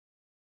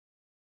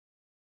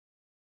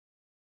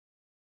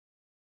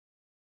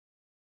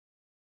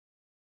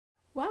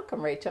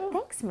Welcome, Rachel.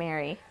 Thanks,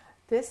 Mary.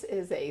 This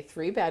is a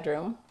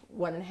 3-bedroom,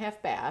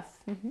 1.5 bath,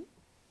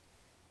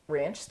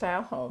 ranch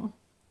style home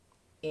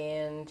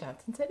in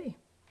Johnson City.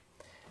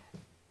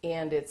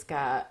 And it's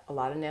got a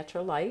lot of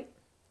natural light.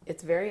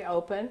 It's very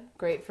open,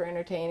 great for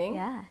entertaining.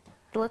 Yeah.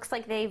 It looks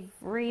like they've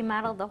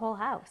remodeled the whole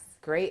house.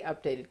 Great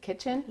updated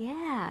kitchen.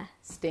 Yeah.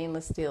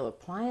 Stainless steel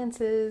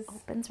appliances.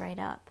 Opens right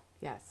up.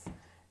 Yes.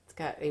 It's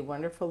got a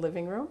wonderful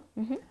living room.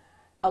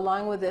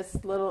 Along with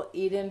this little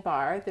eat-in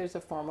bar, there's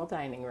a formal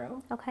dining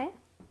room. Okay.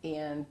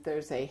 And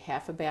there's a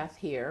half a bath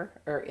here,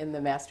 or in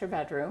the master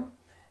bedroom.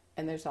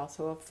 And there's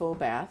also a full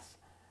bath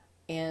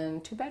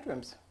and 2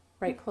 bedrooms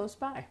right close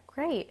by.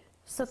 Great.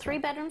 So 3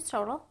 bedrooms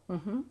total.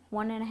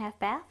 1.5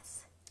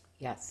 baths.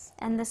 Yes.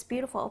 And this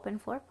beautiful open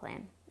floor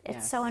plan. It's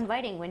Yes. so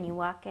inviting when you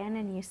walk in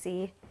and you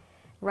see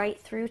right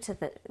through to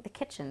the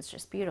kitchen's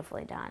just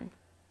beautifully done.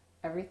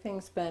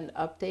 Everything's been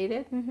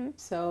updated,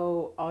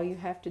 so all you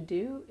have to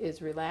do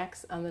is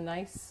relax on the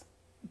nice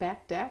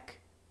back deck.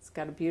 It's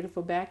got a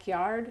beautiful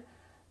backyard.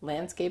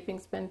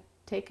 Landscaping's been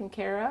taken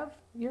care of.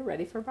 You're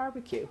ready for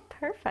barbecue.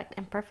 Perfect.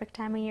 And perfect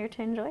time of year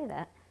to enjoy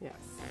that. Yes.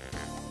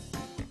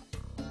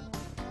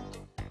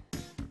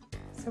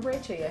 So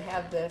Rachel, you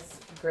have this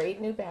great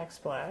new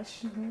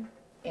backsplash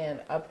and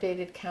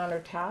updated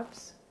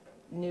countertops,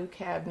 new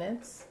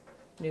cabinets,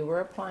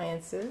 newer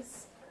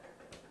appliances.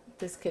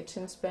 This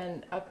kitchen's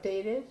been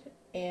updated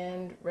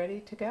and ready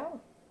to go.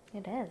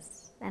 It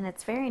is. And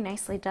it's very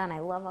nicely done. I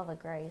love all the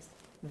grays.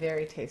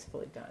 Very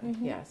tastefully done,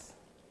 yes.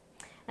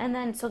 And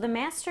then, so the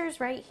master's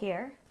right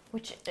here,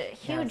 which a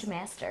huge Yes.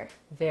 master.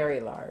 Very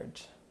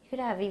large. You could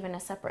have even a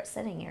separate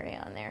sitting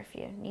area on there if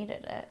you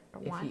needed it or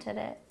If you- wanted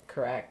it.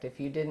 Correct. If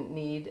you didn't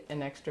need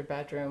an extra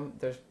bedroom,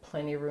 there's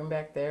plenty of room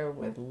back there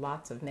with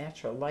lots of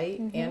natural light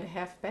and a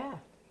half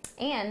bath.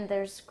 And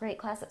there's great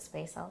closet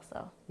space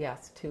also.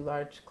 Yes, 2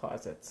 large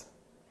closets.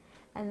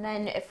 And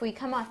then if we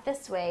come off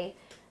this way,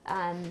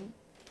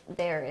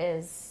 there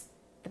is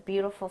the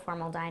beautiful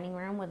formal dining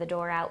room with a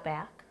door out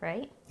back,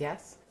 right?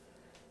 Yes.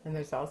 And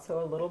there's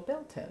also a little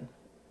built-in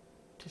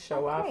to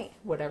show off great.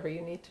 whatever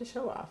you need to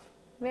show off.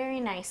 Very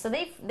nice. So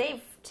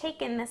they've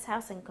taken this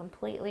house and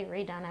completely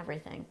redone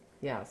everything.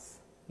 Yes,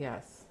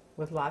 yes.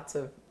 With lots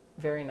of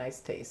very nice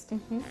taste.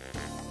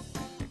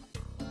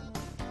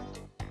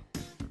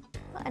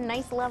 A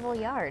nice level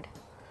yard.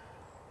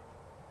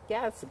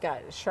 Yeah, it's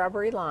got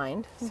shrubbery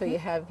lined, so you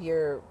have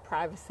your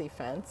privacy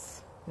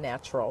fence,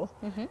 natural.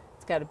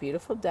 It's got a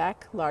beautiful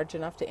deck, large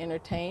enough to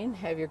entertain.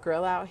 Have your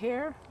grill out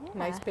here,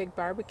 nice big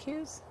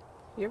barbecues.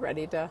 You're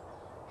ready to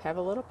have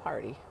a little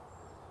party.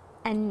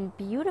 And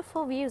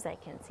beautiful views I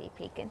can see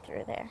peeking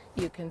through there.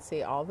 You can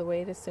see all the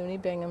way to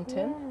SUNY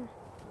Binghamton.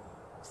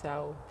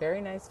 So,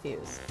 very nice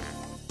views.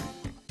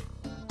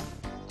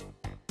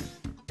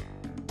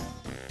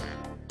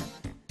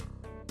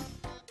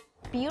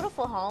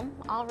 Beautiful home,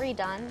 all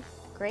redone.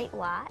 Great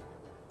lot.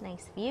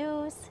 Nice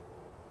views.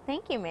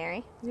 Thank you,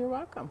 Mary. You're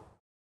welcome.